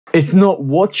It's not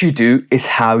what you do, it's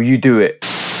how you do it.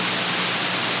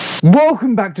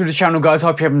 Welcome back to the channel, guys.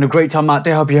 Hope you're having a great time out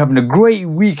there. Hope you're having a great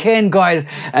weekend, guys.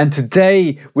 And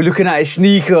today we're looking at a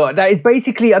sneaker that is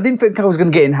basically, I didn't think I was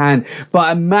going to get in hand, but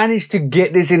I managed to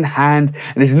get this in hand,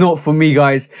 and it's not for me,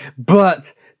 guys,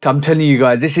 but I'm telling you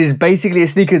guys, this is basically a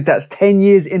sneaker that's 10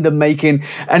 years in the making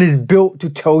and is built to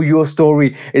tell your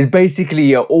story. It's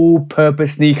basically an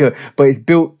all-purpose sneaker, but it's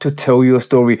built to tell your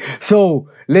story. So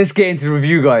let's get into the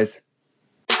review, guys.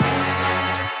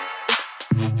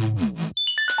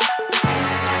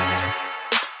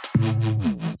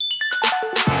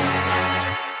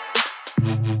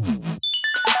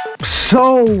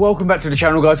 So, welcome back to the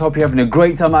channel, guys. Hope you're having a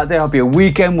great time out there. Hope your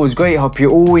weekend was great. Hope you're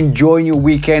all enjoying your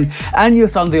weekend and your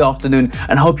Sunday afternoon.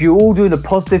 And hope you're all doing the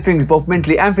positive things, both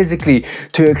mentally and physically,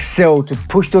 to excel, to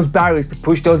push those barriers, to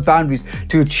push those boundaries,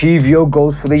 to achieve your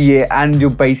goals for the year and your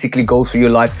basically goals for your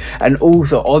life. And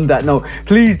also, on that note,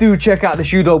 please do check out the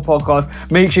Shoe Dog podcast.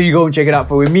 Make sure you go and check it out.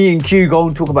 For with me and Q, go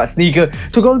and talk about sneaker,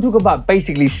 to go and talk about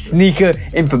basically sneaker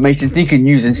information, sneaker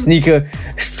news, and sneaker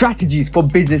strategies for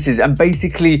businesses. And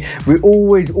basically, we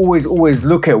always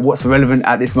look at what's relevant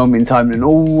at this moment in time, and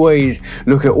always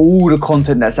look at all the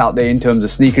content that's out there in terms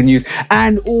of sneaker news.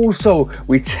 And also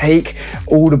we take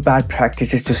all the bad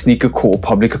practices to sneaker court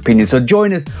public opinion. So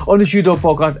join us on the Shoe Dog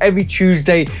podcast every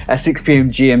Tuesday at 6 p.m.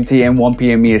 GMT and 1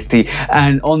 p.m. EST.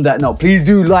 And on that note, please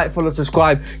do like, follow,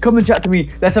 subscribe, come and chat to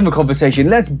me. Let's have a conversation.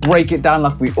 Let's break it down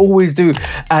like we always do.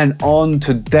 And on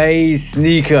today's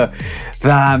sneaker,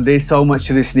 damn, there's so much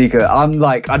to this sneaker. I'm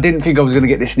like, I didn't think I was going to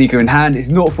get this sneaker in hand. It's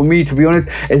not for me, to be honest.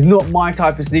 It's not my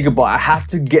type of sneaker, but I have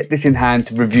to get this in hand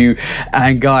to review.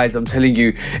 And guys, I'm telling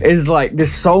you, it's like,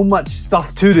 there's so much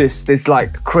stuff to this. There's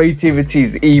like, creativity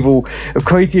is evil,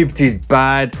 creativity is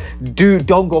bad.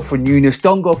 Don't go for newness,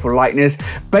 don't go for lightness.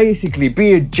 Basically,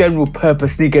 be a general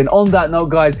purpose sneaker. And on that note,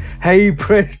 guys, hey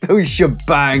presto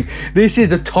shebang, this is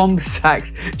the Tom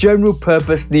Sachs general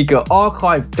purpose sneaker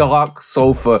archive dark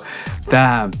sulfur.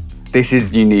 Damn, this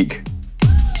is unique.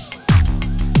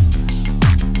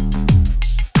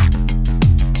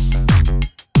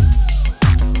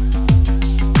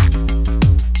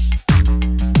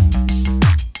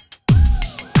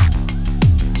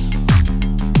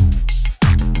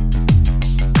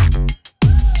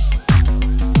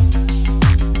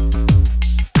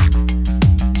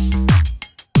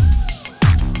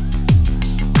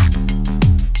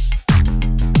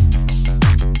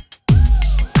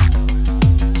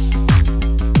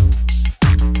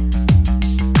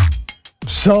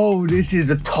 So this is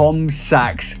the Tom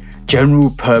Sachs general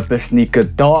purpose sneaker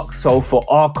dark sulfur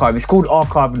archive. It's called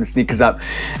archive in the sneakers app,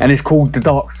 and it's called the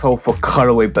dark sulfur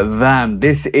colorway. But damn,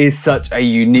 this is such a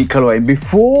unique colorway. And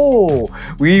before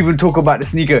we even talk about the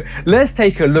sneaker, let's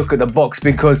take a look at the box,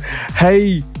 because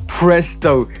hey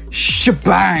presto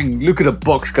shebang, look at the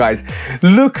box, guys.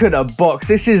 Look at the box.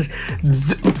 This is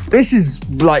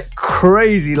like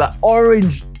crazy, like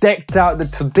orange decked out, the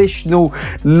traditional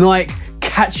Nike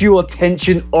catch your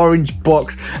attention orange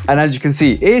box. And as you can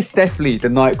see, it's definitely the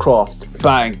Nikecraft.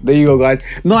 Bang, there you go, guys.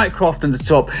 Nikecraft on the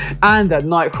top, and that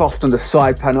Nikecraft on the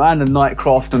side panel, and the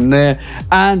Nikecraft on there,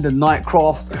 and the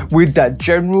Nikecraft with that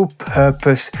general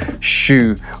purpose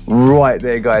shoe right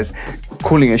there, guys.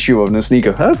 Calling a shoe on a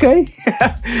sneaker, okay.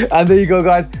 And there you go,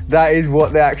 guys. That is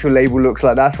what the actual label looks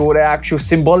like. That's what the actual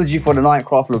symbology for the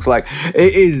Nikecraft looks like.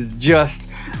 It is just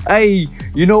a,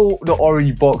 you know, the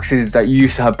orange boxes that you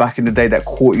used to have back in the day that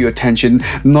caught your attention.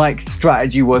 Nike's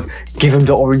strategy was give them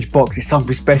the orange box. It's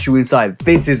something special inside.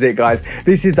 This is it, guys.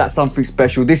 This is that something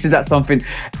special. This is that something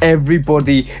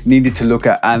everybody needed to look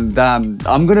at. And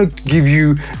I'm gonna give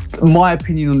you my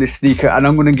opinion on this sneaker, and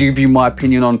I'm gonna give you my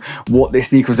opinion on what this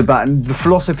sneaker is about and the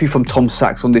philosophy from Tom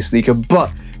Sachs on this sneaker.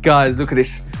 But guys, look at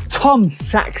this. Tom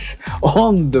Sachs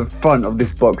on the front of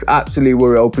this box, absolutely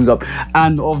where it opens up,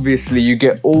 and obviously you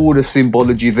get all the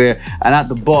symbology there. And at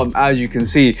the bottom, as you can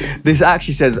see, this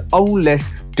actually says own less,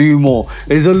 do more.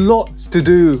 There's a lot to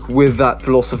do with that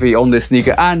philosophy on this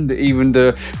sneaker, and even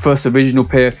the first original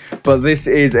pair. But this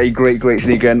is a great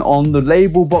sneaker. And on the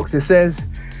label box it says,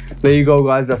 there you go,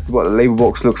 guys. That's what the label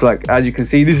box looks like. As you can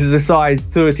see, this is a size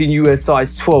 13 US,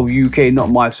 size 12 UK,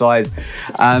 not my size.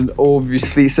 And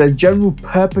obviously it says general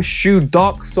purpose shoe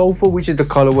dark sulfur, which is the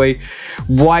colorway,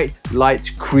 white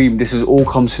light cream. This is all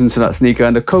comes into that sneaker,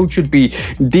 and the code should be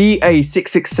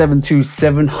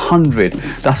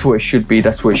DA6672700. That's what it should be.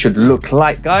 That's what it should look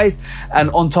like, guys.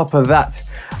 And on top of that,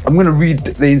 I'm going to read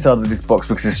the inside of this box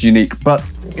because it's unique, but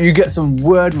you get some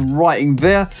word writing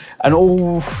there, and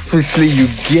obviously you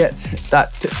get get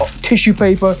that tissue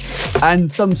paper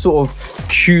and some sort of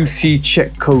QC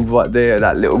check code right there,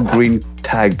 that little green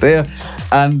tag there.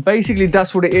 And basically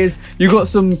that's what it is. You got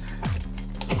some,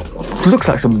 looks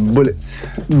like some bullets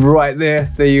right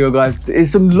there. There you go, guys.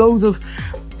 There's some loads of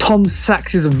Tom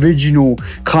Sachs's original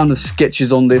kind of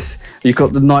sketches on this. You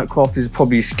got the Nikecraft is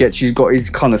probably a sketch. He's got his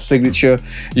kind of signature.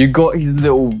 You got his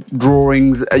little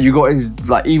drawings. You got his,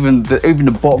 like, even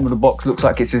the bottom of the box looks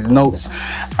like it's his notes.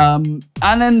 And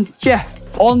then yeah,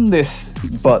 on this,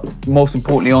 but most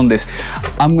importantly on this,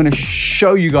 I'm going to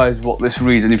show you guys what this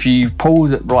reads. And if you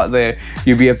pause it right there,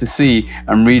 you'll be able to see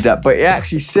and read that. But it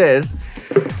actually says,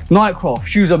 Nikecraft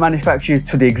shoes are manufactured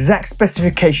to the exact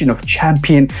specification of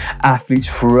champion athletes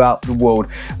throughout the world.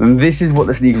 And this is what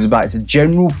the sneaker is about. It's a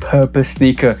general purpose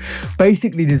sneaker,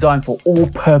 basically designed for all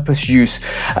purpose use.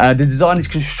 The design is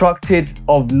constructed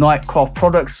of Nikecraft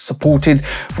products, supported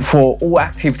for all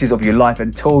activities of your life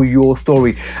and tell your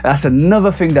story. That's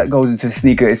another thing that goes into the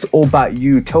sneaker. It's all about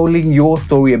you telling your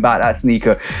story about that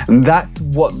sneaker. And that's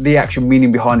what the actual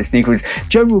meaning behind the sneaker is.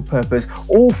 General purpose,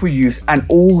 all for use, and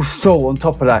also on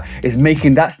top of that is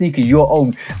making that sneaker your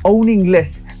own, owning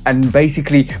less and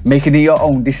basically making it your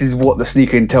own. This is what the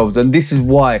sneaker entails, and this is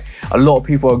why a lot of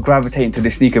people are gravitating to the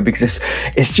sneaker, because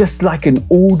it's just like an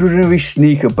ordinary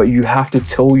sneaker, but you have to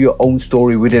tell your own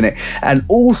story within it. And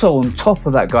also on top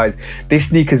of that, guys, this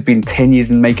sneaker has been 10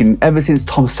 years in making. Ever since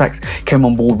Tom Sachs came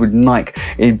on board with Nike,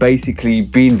 it's basically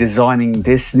been designing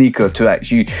this sneaker to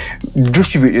actually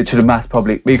distribute it to the mass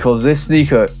public, because this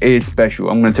sneaker is special.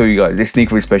 I'm going to tell you guys, this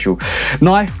sneaker is special.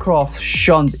 Nikecraft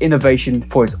shunned innovation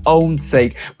for its own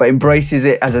sake, but embraces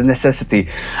it as a necessity.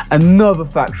 Another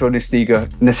factor on this sneaker,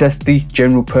 necessity,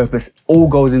 general purpose, all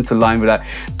goes into line with that.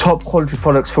 Top quality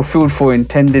products fulfilled for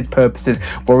intended purposes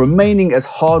while remaining as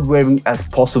hard wearing as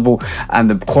possible, and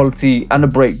the quality and the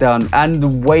breakdown and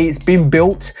the way it's been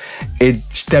built, it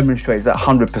demonstrates that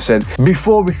 100%.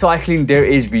 Before recycling there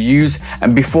is reuse,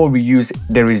 and before reuse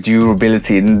there is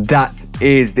durability, and that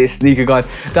is this sneaker, guys.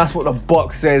 That's what the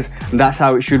box says, and that's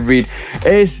how it should read.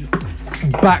 It's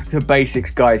back to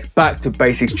basics, guys. Back to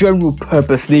basics. General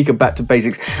purpose sneaker, back to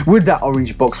basics, with that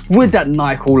orange box, with that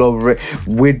Nike all over it,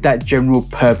 with that general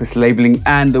purpose labeling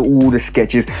and all the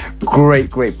sketches. Great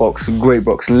box, great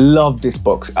box. Love this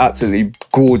box, absolutely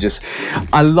gorgeous.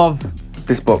 I love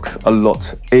this box a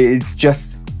lot. It's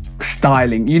just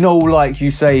styling, you know, like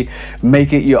you say,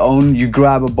 make it your own. You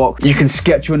grab a box, you can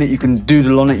sketch on it, you can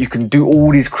doodle on it, you can do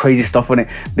all these crazy stuff on it.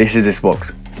 This is this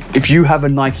box. If you have a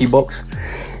Nike box,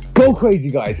 go crazy,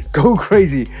 guys, go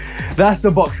crazy. That's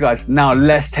the box, guys. Now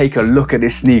let's take a look at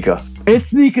this sneaker. It's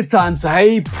sneaker time, so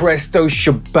hey presto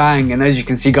shebang. And as you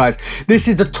can see, guys, this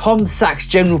is the Tom Sachs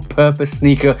general purpose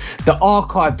sneaker, the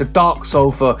Archive, the dark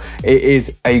sulfur. It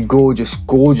is a gorgeous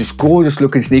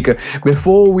looking sneaker.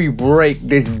 Before we break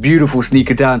this beautiful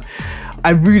sneaker down, I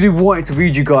really wanted to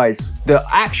read you guys the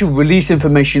actual release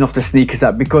information of the sneakers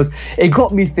app, because it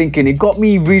got me thinking, it got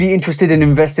me really interested and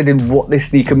invested in what this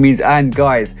sneaker means. And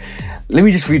guys, let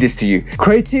me just read this to you.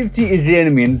 Creativity is the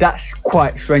enemy, and that's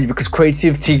quite strange, because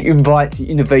creativity invites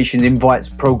innovation, invites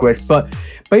progress. But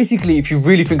basically, if you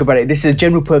really think about it, this is a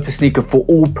general purpose sneaker for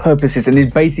all purposes, and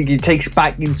it basically takes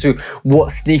back into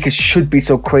what sneakers should be.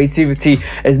 So creativity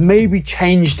has maybe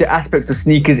changed the aspect of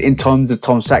sneakers in terms of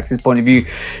Tom Sachs's point of view.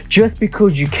 Just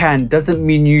because you can doesn't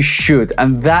mean you should,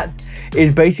 and that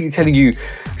is basically telling you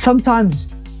sometimes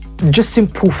just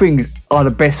simple things are the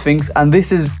best things, and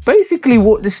this is basically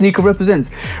what this sneaker represents.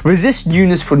 Resist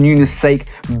newness for newness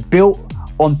sake, built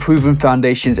on proven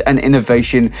foundations and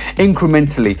innovation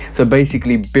incrementally. So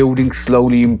basically building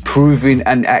slowly, improving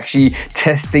and actually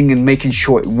testing and making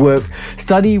sure it works.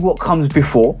 Study what comes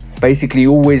before, basically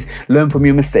always learn from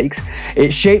your mistakes.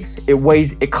 It shapes, it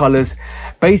weighs, it colors,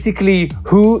 basically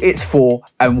who it's for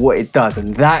and what it does.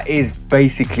 And that is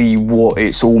basically what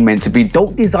it's all meant to be.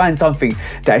 Don't design something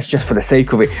that is just for the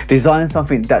sake of it. Design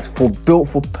something that's built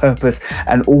for purpose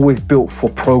and always built for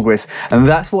progress. And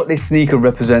that's what this sneaker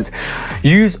represents.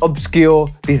 Use obscure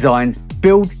designs,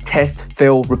 build, test,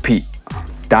 fail, repeat.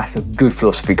 That's a good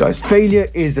philosophy, guys. Failure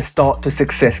is the start to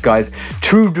success, guys.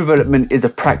 True development is a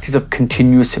practice of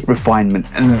continuous refinement,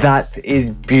 and that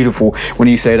is beautiful when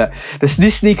you say that.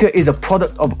 This sneaker is a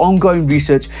product of ongoing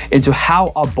research into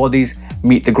how our bodies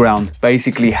meet the ground.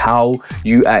 Basically how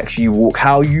you actually walk,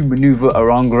 how you maneuver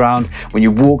around ground, when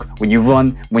you walk, when you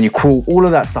run, when you crawl, all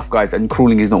of that stuff, guys. And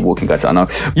crawling is not walking, guys, I know.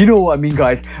 You know what I mean,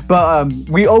 guys. But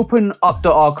we opened up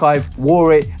the archive,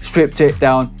 wore it, stripped it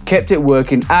down, kept it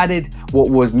working, added what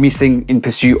was missing in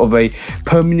pursuit of a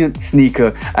permanent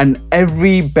sneaker. And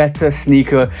every better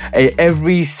sneaker,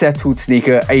 every settled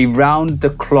sneaker, a round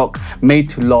the clock, made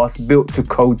to last, built to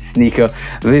code sneaker.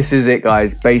 This is it,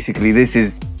 guys. Basically, this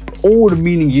is all the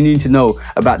meaning you need to know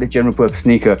about the general purpose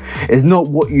sneaker. Is not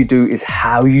what you do, is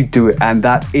how you do it. And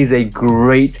that is a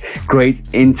great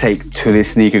intake to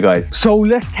this sneaker, guys. So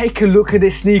let's take a look at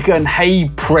this sneaker, and hey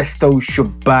presto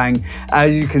shebang,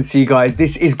 as you can see, guys,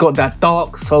 this is got that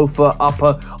dark sulfur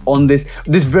upper on this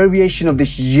variation of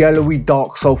this yellowy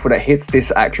dark sulfur that hits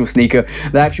this actual sneaker.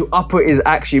 The actual upper is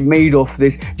actually made of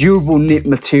this durable knit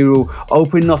material,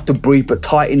 open enough to breathe but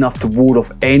tight enough to ward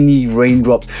off any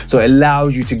raindrops, so it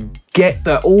allows you to get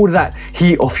all that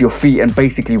heat off your feet. And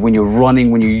basically when you're running,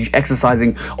 when you're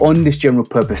exercising on this general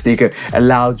purpose sneaker,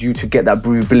 allows you to get that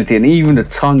breathability. And even the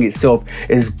tongue itself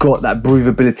has got that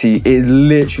breathability. It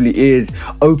literally is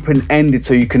open-ended,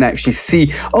 so you can actually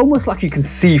see, almost like you can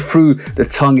see through the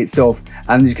tongue itself.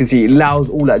 And as you can see, it allows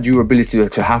all that durability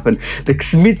to happen. The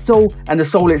midsole and the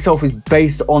sole itself is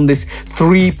based on this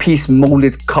 3-piece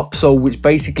molded cup sole, which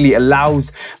basically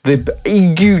allows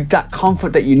you that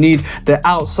comfort that you need. The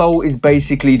outsole is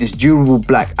basically this durable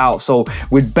black outsole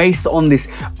with based on this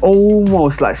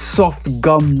almost like soft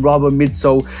gum rubber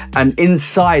midsole, and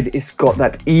inside it's got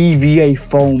that EVA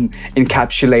foam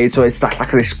encapsulated, so it's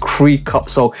like this Cree cup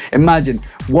sole. Imagine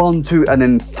 1, 2 and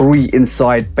then 3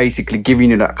 inside, basically giving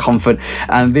you that comfort.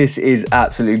 And this is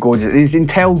absolutely gorgeous. It's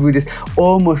entailed with this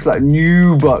almost like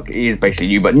nubuck. It is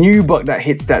basically nubuck that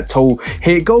hits that toe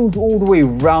here. It goes all the way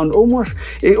around,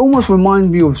 it almost reminds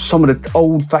me of some of the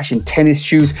old-fashioned tennis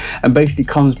shoes, and basically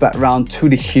comes back round to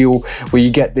the heel where you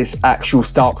get this actual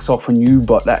stark soft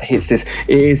nubuck that hits this.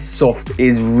 It is soft, it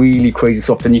is really crazy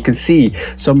soft, and you can see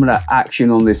some of that action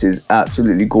on this is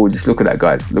absolutely gorgeous. Look at that,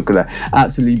 guys, look at that,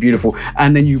 absolutely beautiful.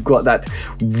 And then you've got that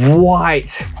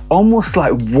white, almost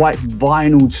like white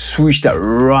vinyl swoosh that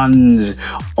runs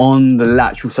on the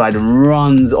lateral side and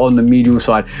runs on the medial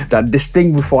side, that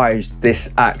distinguishes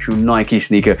this actual Nike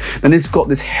sneaker. Then it's got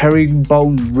this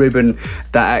herringbone ribbon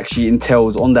that actually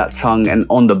entails on that tongue and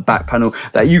on the back panel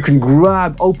that you can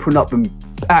grab, open up and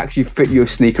actually fit your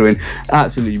sneaker in.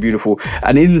 Absolutely beautiful.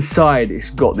 And inside it's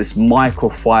got this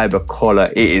microfiber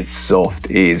collar. It is soft,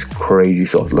 it is crazy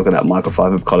soft. Look at that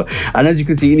microfiber collar. And as you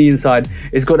can see in the inside,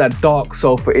 it's got that dark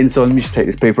sulfur insole. Let me just take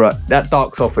this paper out. That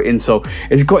dark sulfur insole,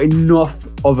 it's got enough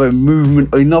of a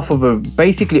movement, enough of a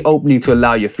basically opening to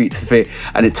allow your feet to fit,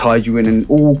 and it ties you in, and it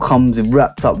all comes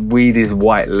wrapped up with these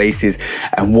white laces.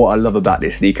 And what I love about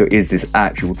this sneaker is this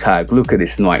actual tag. Look at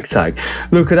this Nike tag.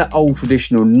 Look at that old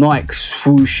traditional Nike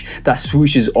swoosh. That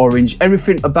swoosh is orange.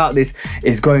 Everything about this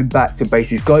is going back to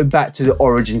basics, going back to the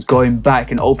origins, going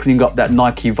back and opening up that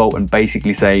Nike vault and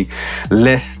basically saying,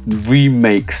 let's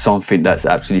remake something that's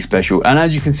absolutely special. And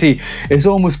as you can see, it's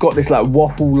almost got this like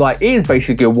waffle, like it is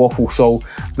basically a waffle sole.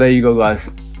 There you go, guys,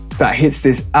 that hits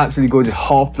this absolutely gorgeous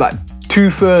half, like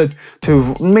 2/3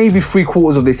 to maybe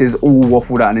 3/4 of this is all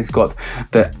waffled out, and it's got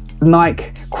the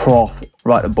Nikecraft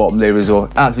right at the bottom there as well.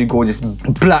 Absolutely gorgeous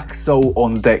black sole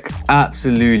on deck,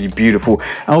 absolutely beautiful.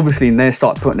 And obviously they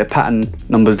start putting their pattern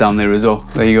numbers down there as well.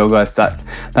 There you go, guys, that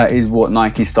is what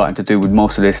Nike's starting to do with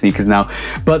most of their sneakers now.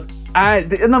 But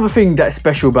another thing that's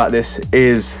special about this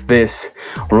is this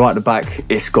right at the back.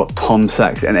 It's got Tom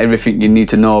Sachs and everything you need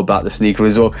to know about the sneaker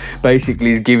as well.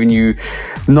 Basically, it's giving you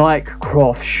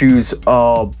Nikecraft shoes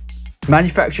are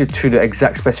manufactured to the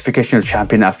exact specification of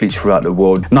champion athletes throughout the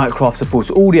world. Nikecraft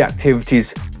supports all the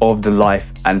activities of the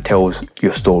life and tells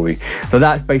your story. So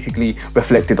that's basically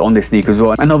reflected on this sneaker as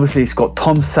well. And obviously it's got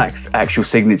Tom Sachs' actual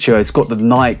signature. It's got the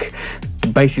Nike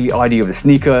basically ID of the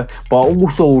sneaker, but I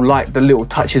also like the little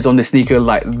touches on the sneaker,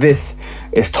 like this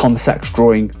is Tom Sachs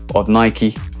drawing of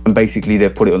Nike, and basically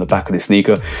they've put it on the back of the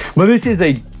sneaker. But this is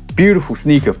a beautiful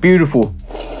sneaker, beautiful.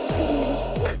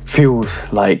 Feels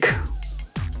like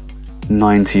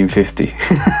 1950.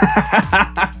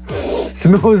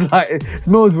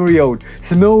 smells very old.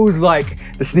 Smells like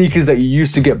the sneakers that you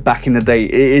used to get back in the day.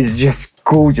 It is just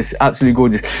gorgeous, absolutely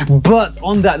gorgeous. But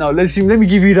on that note, let me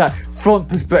give you that front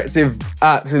perspective,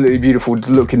 absolutely beautiful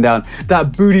looking down.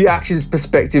 That booty actions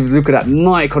perspective, look at that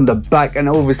Nike on the back, and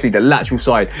obviously the lateral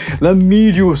side, the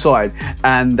medial side,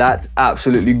 and that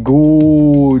absolutely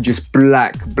gorgeous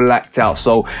blacked out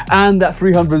sole, and that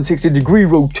 360-degree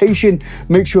rotation.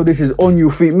 Make sure this is on your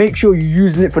feet. Make sure you're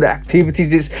using it for the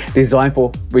activities it's designed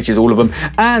for, which is all of them,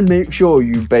 and make sure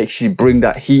you basically bring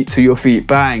that heat to your feet.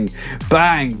 Bang,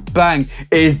 bang, bang.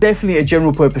 It is definitely a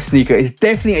general purpose sneaker. It's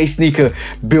definitely a sneaker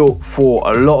built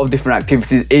for a lot of different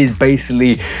activities. It is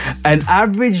basically an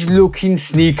average looking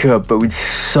sneaker, but with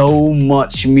so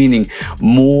much meaning.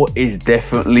 More is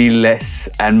definitely less,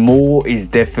 and more is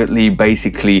definitely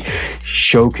basically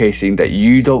showcasing that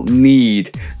you don't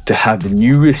need to have the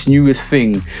newest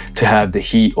thing to have the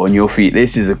heat on your feet.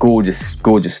 This is a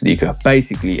gorgeous sneaker,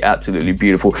 basically absolutely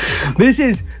beautiful. This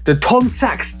is the Tom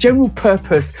Sachs general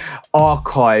purpose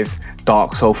archive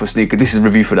dark sulfur sneaker. This is a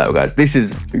review for that, guys. This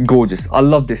is gorgeous. I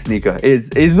love this sneaker.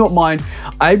 It's not mine.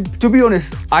 To be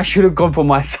honest, I should have gone for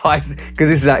my size, because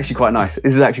this is actually quite nice.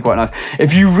 This is actually quite nice.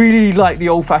 If you really like the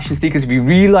old-fashioned sneakers, if you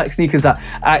really like sneakers that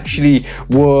actually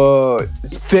were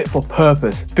fit for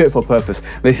purpose,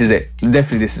 this is it.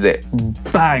 Definitely this is it.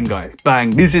 Bang, guys,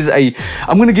 bang. This is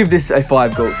I'm gonna give this a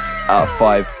 5 goats out of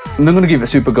 5. And I'm gonna give it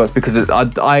super goats because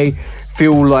I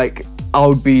feel like I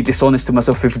would be dishonest to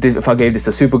myself if I gave this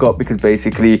a super got, because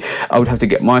basically I would have to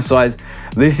get my size.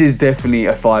 This is definitely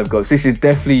a 5 goats. This is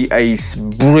definitely a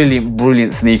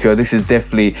brilliant sneaker. This is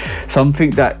definitely something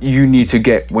that you need to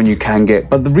get when you can get.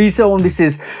 But the resale on this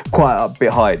is quite a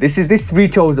bit high. This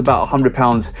retail is about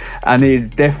 £100, and it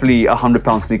is definitely a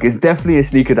 £100 sneaker. It's definitely a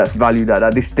sneaker that's valued at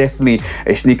that. This is definitely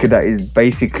a sneaker that is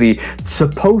basically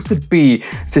supposed to be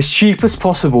as cheap as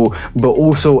possible, but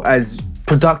also as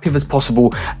productive as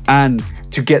possible, and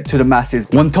to get to the masses.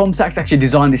 When Tom Sachs actually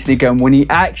designed this sneaker, and when he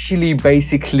actually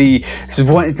basically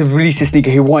wanted to release this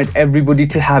sneaker, he wanted everybody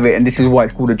to have it, and this is why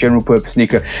it's called a general purpose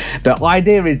sneaker. The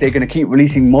idea is they're going to keep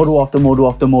releasing model after model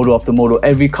after model after model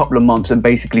every couple of months, and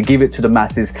basically give it to the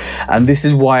masses. And this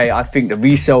is why I think the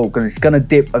resale, because it's going to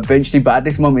dip eventually, but at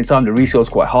this moment in time the resale is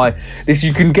quite high.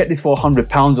 You can get this for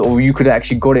 £100, or you could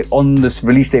actually got it on this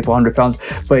release date for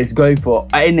 £100, but it's going for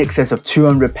in excess of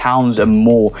 £200 and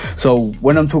more. So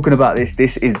when I'm talking about this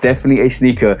is definitely a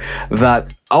sneaker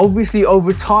that obviously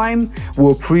over time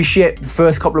will appreciate the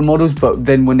first couple of models, but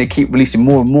then when they keep releasing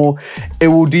more and more, it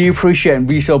will depreciate and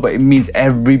resell, but it means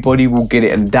everybody will get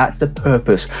it. And that's the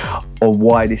purpose of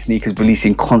why this sneaker is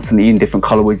releasing constantly in different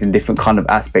colorways, in different kind of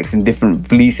aspects, in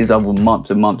different releases over months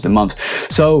and months and months.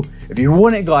 So if you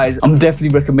want it, guys, I'm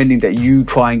definitely recommending that you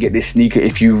try and get this sneaker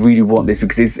if you really want this,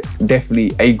 because it's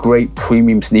definitely a great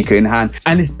premium sneaker in hand,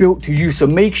 and it's built to use. So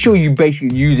make sure you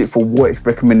basically use it for what it's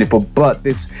recommended for. But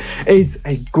this is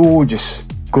a gorgeous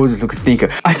looking sneaker.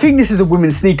 I think this is a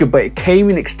women's sneaker, but it came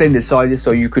in extended sizes,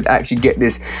 so you could actually get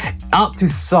this up to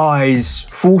size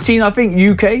 14, I think,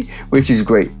 UK, which is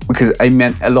great, because it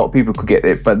meant a lot of people could get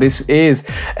it. But this is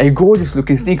a gorgeous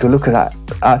looking sneaker. Look at that,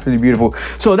 absolutely beautiful.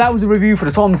 So that was a review for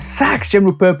the Tom Sachs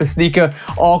general purpose sneaker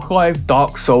archive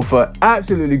dark sulfur.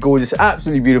 Absolutely gorgeous,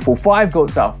 absolutely beautiful. 5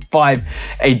 goats out of 5.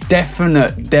 A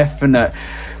definite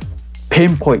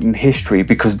pinpoint in history,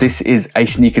 because this is a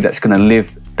sneaker that's going to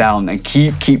live down and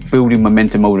keep building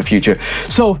momentum over the future.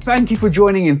 So thank you for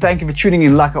joining in, thank you for tuning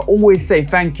in. Like I always say,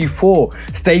 thank you for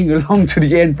staying along to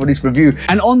the end for this review.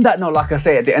 And on that note, like I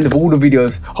say at the end of all the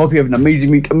videos, hope you have an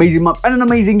amazing week, amazing month, and an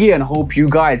amazing year, and I hope you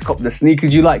guys cop the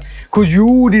sneakers you like, because you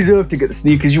all deserve to get the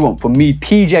sneakers you want. From me,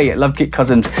 TJ at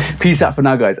LoveKicksCustom. Peace out for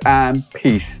now, guys, and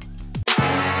peace.